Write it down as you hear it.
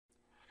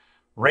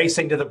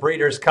Racing to the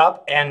Breeders'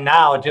 Cup, and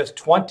now just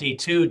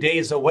 22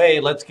 days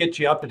away. Let's get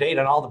you up to date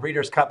on all the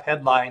Breeders' Cup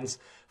headlines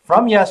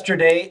from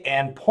yesterday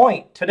and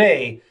point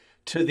today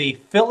to the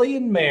filly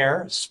and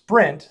mare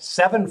sprint,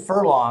 7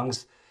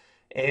 furlongs,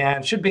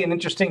 and should be an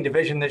interesting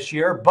division this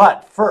year.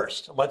 But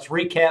first, let's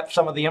recap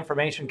some of the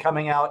information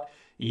coming out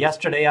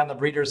yesterday on the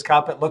Breeders'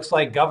 Cup. It looks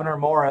like Governor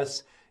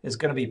Morris is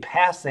going to be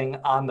passing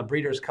on the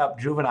Breeders' Cup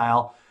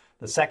Juvenile,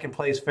 the second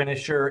place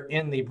finisher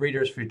in the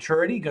Breeders'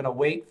 Futurity. Going to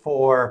wait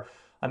for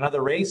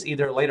another race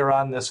either later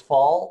on this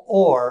fall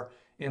or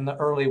in the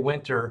early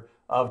winter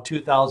of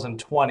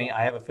 2020.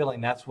 I have a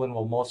feeling that's when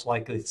we'll most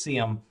likely see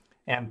him,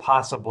 and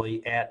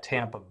possibly at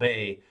Tampa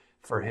Bay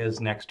for his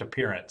next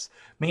appearance.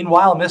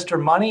 Meanwhile,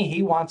 Mr. Money,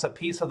 he wants a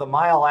piece of the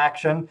mile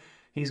action.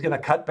 He's going to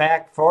cut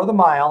back for the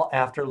mile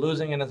after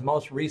losing in his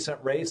most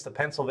recent race, the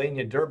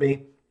Pennsylvania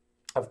Derby.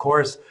 Of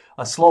course,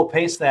 a slow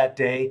pace that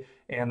day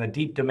and the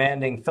deep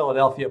demanding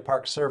Philadelphia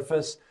Park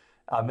surface.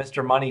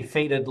 Mr. Money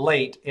faded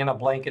late in a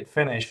blanket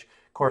finish.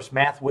 Of course,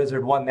 Math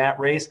Wizard won that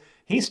race.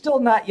 He's still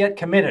not yet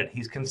committed.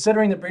 He's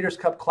considering the Breeders'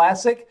 Cup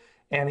Classic,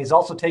 and he's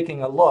also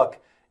taking a look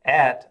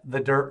at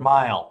the Dirt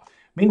Mile.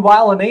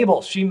 Meanwhile,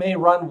 Enable, she may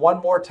run one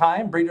more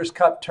time. Breeders'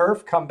 Cup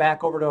Turf, come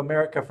back over to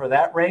America for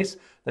that race.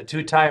 The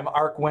two-time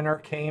ARC winner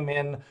came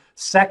in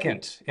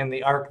second in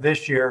the ARC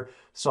this year,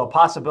 so a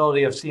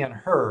possibility of seeing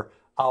her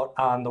out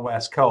on the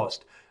West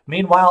Coast.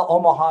 Meanwhile,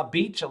 Omaha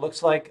Beach, it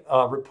looks like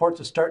reports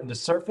are starting to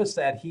surface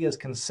that he is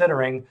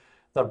considering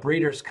the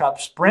Breeders' Cup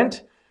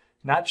Sprint.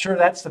 Not sure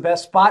that's the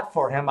best spot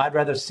for him. I'd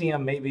rather see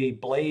him maybe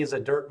blaze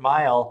a dirt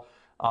mile.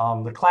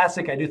 The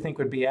Classic, I do think,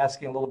 would be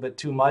asking a little bit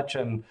too much.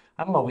 And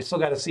I don't know, we still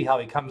got to see how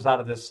he comes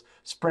out of this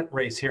sprint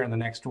race here in the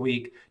next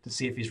week to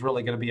see if he's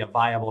really going to be a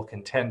viable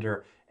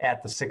contender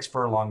at the 6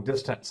 furlong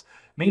distance.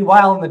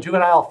 Meanwhile, in the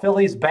juvenile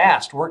fillies,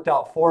 Bast worked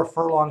out 4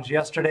 furlongs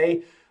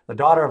yesterday. The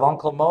daughter of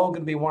Uncle Mo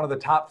going to be one of the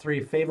top 3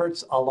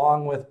 favorites,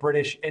 along with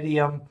British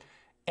Idiom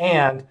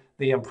and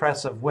the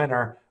impressive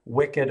winner,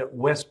 Wicked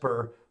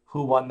Whisper,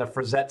 who won the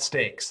Frizette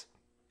Stakes.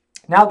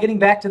 Now getting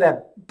back to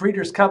that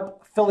Breeders'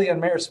 Cup filly and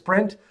mare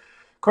sprint.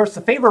 Of course, the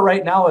favorite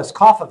right now is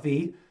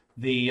Kofafi,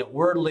 the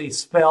wordly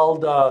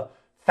spelled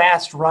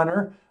fast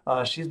runner.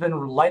 She's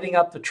been lighting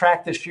up the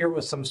track this year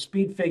with some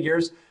speed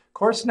figures. Of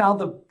course, now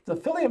the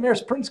filly and mare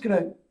sprint's going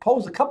to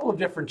pose a couple of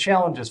different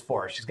challenges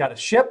for her. She's got to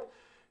ship.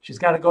 She's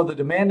got to go the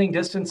demanding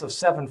distance of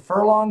 7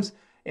 furlongs,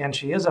 and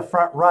she is a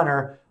front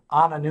runner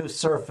on a new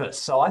surface.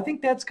 So I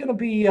think that's going to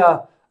be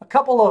a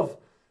couple of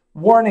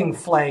warning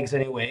flags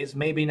anyways,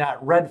 maybe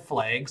not red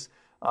flags.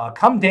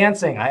 Come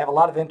Dancing, I have a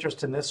lot of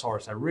interest in this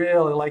horse. I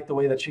really like the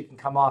way that she can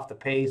come off the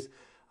pace.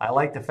 I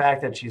like the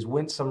fact that she's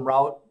won some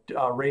route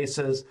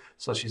races,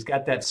 so she's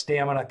got that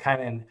stamina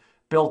kind of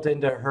built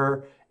into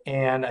her,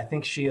 and I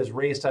think she has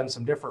raced on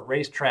some different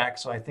racetracks,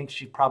 so I think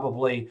she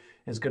probably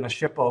is going to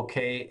ship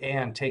okay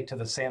and take to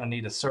the Santa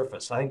Anita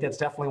surface. So I think that's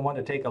definitely one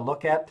to take a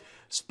look at.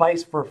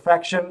 Spice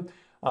Perfection,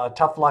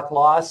 tough luck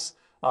loss.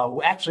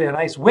 Actually a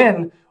nice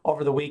win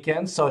over the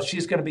weekend, so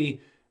she's going to be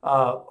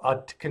a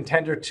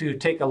contender to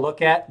take a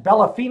look at.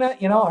 Bellafina,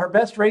 you know, her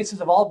best races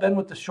have all been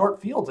with the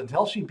short fields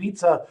until she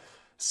beats a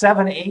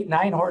 7, 8,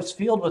 9 horse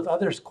field with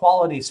others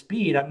quality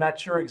speed. I'm not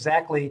sure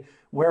exactly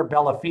where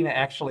Bellafina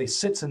actually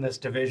sits in this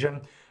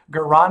division.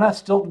 Guarana,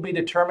 still to be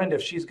determined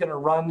if she's going to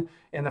run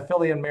in the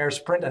filly and mare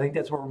sprint. I think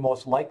that's where we're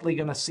most likely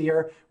going to see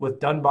her, with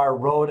Dunbar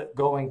Road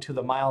going to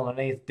the 1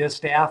 1/8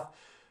 distaff.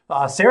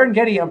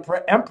 Serengeti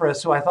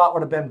Empress, who I thought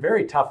would have been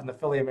very tough in the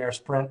filly and mare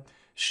sprint,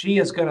 she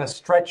is going to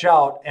stretch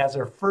out as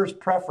her first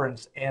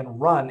preference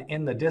and run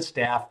in the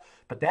distaff,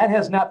 but that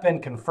has not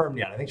been confirmed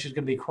yet. I think she's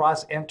going to be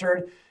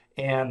cross-entered,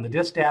 and the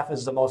distaff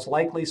is the most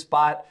likely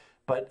spot,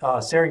 but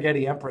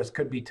Serengeti Empress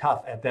could be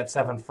tough at that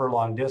 7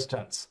 furlong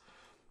distance.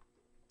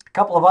 A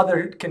couple of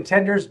other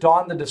contenders,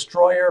 Dawn the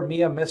Destroyer,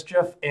 Mia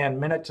Mischief, and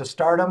Minute to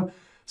Stardom.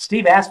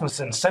 Steve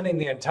Asmussen sending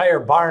the entire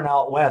barn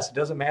out west. It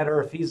doesn't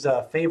matter if he's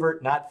a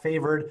favorite, not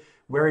favored,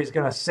 where he's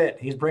going to sit.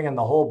 He's bringing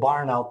the whole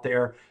barn out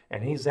there,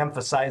 and he's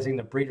emphasizing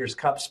the Breeders'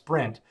 Cup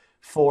Sprint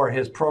for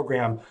his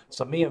program.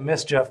 So Mia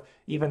Mischief,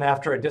 even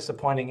after a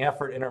disappointing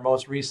effort in her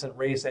most recent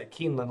race at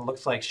Keeneland,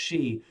 looks like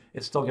she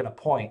is still going to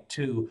point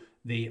to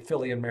the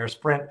filly and mare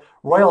sprint.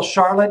 Royal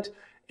Charlotte,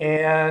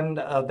 and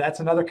that's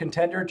another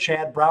contender.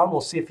 Chad Brown,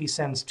 we'll see if he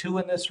sends 2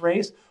 in this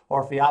race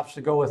or if he opts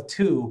to go with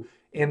 2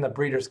 in the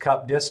Breeders'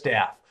 Cup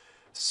distaff.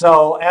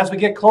 So as we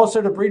get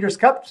closer to Breeders'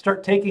 Cup,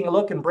 start taking a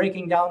look and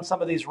breaking down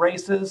some of these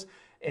races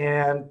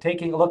and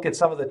taking a look at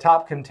some of the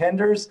top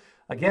contenders.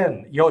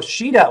 Again,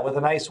 Yoshida with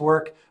a nice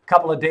work a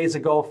couple of days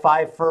ago,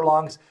 5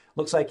 furlongs.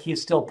 Looks like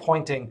he's still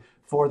pointing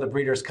for the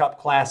Breeders' Cup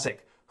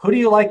Classic. Who do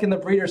you like in the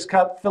Breeders'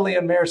 Cup filly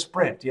and mare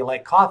sprint? Do you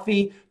like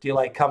Coffee? Do you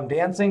like Come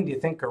Dancing? Do you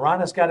think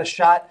Guarana's got a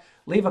shot?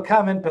 Leave a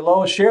comment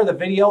below, share the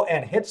video,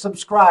 and hit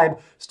subscribe.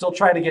 Still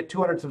trying to get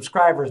 200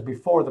 subscribers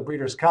before the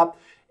Breeders' Cup.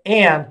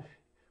 And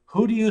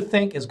who do you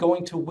think is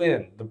going to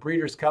win the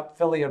Breeders' Cup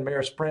filly and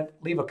mare sprint?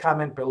 Leave a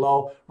comment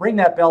below. Ring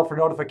that bell for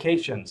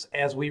notifications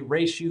as we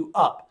race you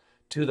up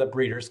to the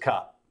Breeders'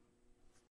 Cup.